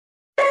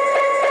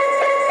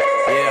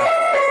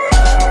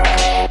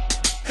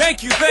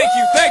Thank you,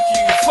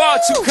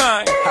 far too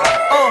kind.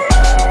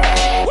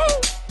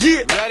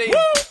 Yeah. Ready?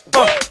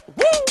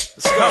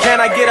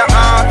 Can I get an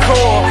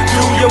encore?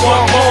 Do you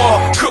want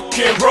more? Cook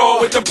and roll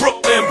with the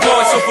Brooklyn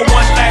boys. So for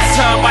one last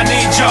time, I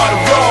need y'all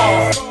to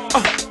roll.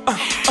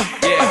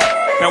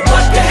 Now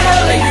what the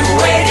hell are you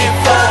waiting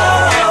for?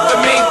 After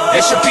me,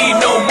 there should be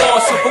no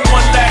more. So for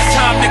one last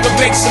time, nigga,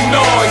 make some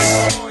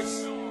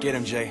noise. Get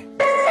him, Jay.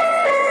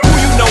 Who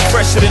you know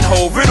fresher than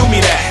Ho? Riddle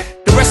me that.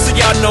 The rest of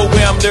y'all know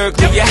where I'm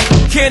lyrically at.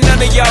 Can't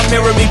none of y'all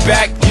mirror me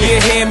back.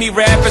 Yeah, hear me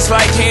rap, it's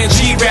like hand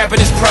G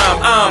rapping his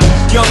prime. I'm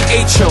young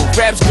H.O.,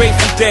 raps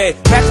Grateful Dead.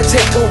 Back to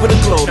take over the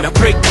globe, now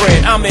break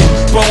bread. I'm in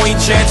Boeing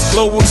Jets,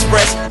 Global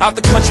Express. Out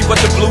the country,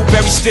 but the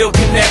blueberries still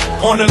connect.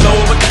 On the low,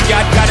 but the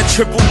yacht got a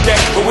triple deck.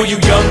 But when you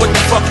young, what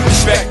the fuck you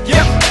expect?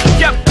 Yep.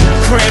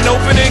 Grand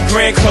opening,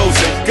 grand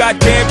closing.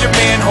 Goddamn your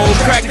manhole,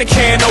 crack the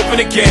can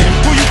open again.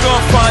 Who you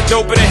gonna find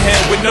open a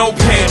hand with no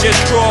pen? Just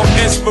draw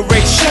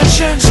inspiration.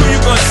 Who you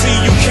gonna see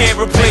you can't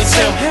replace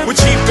him with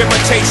cheap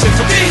imitations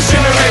of these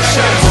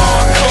generations?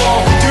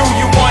 Hardcore, do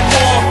you want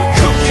more?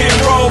 Cook and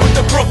roll with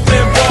the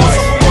Brooklyn boys.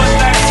 So for one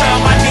last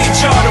time, I need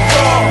y'all to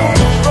roll.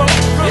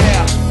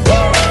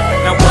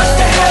 Now what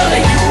the hell are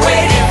you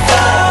waiting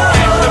for?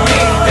 After me,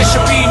 there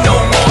should be no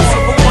more.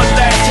 So for one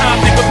last time,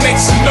 nigga, make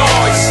some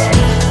noise.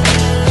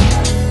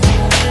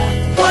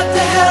 What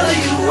the hell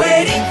are you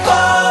waiting for?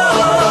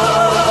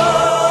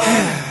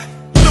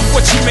 Look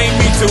what you made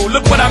me do,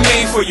 look what I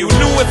made for you.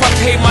 Knew if I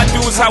paid my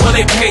dues, how will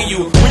they pay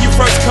you? When you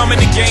first come in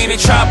the game, they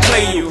try to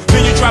play you.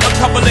 Then you drop a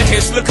couple of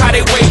hits, look how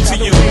they wait to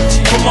you.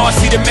 From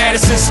Marcy to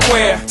Madison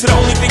Square, to the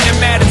only thing that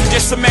matters is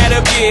just a matter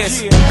of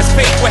years. As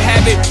fate would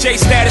have it, J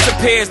status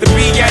appears to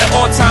be at an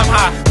all-time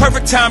high.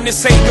 Perfect time to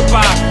say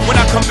goodbye. When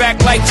I come back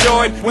like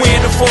Jordan, we're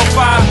in the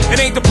 4-5. It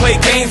ain't to play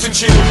games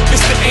with you,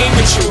 it's to aim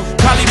at you,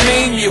 probably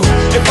maim you.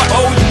 If I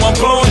owe you, I'm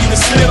blowing you to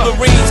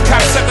smithereens.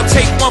 Cocksucker,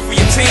 take one for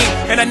your team,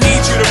 and I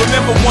need you to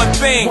remember one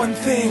thing.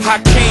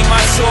 I came,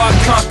 I saw, I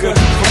conquered.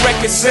 From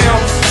record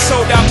sales,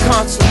 sold out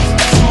concerts.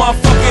 So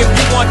motherfucker, if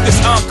you want this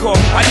encore,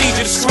 I need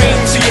you to scream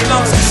till your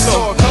lungs get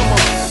sore.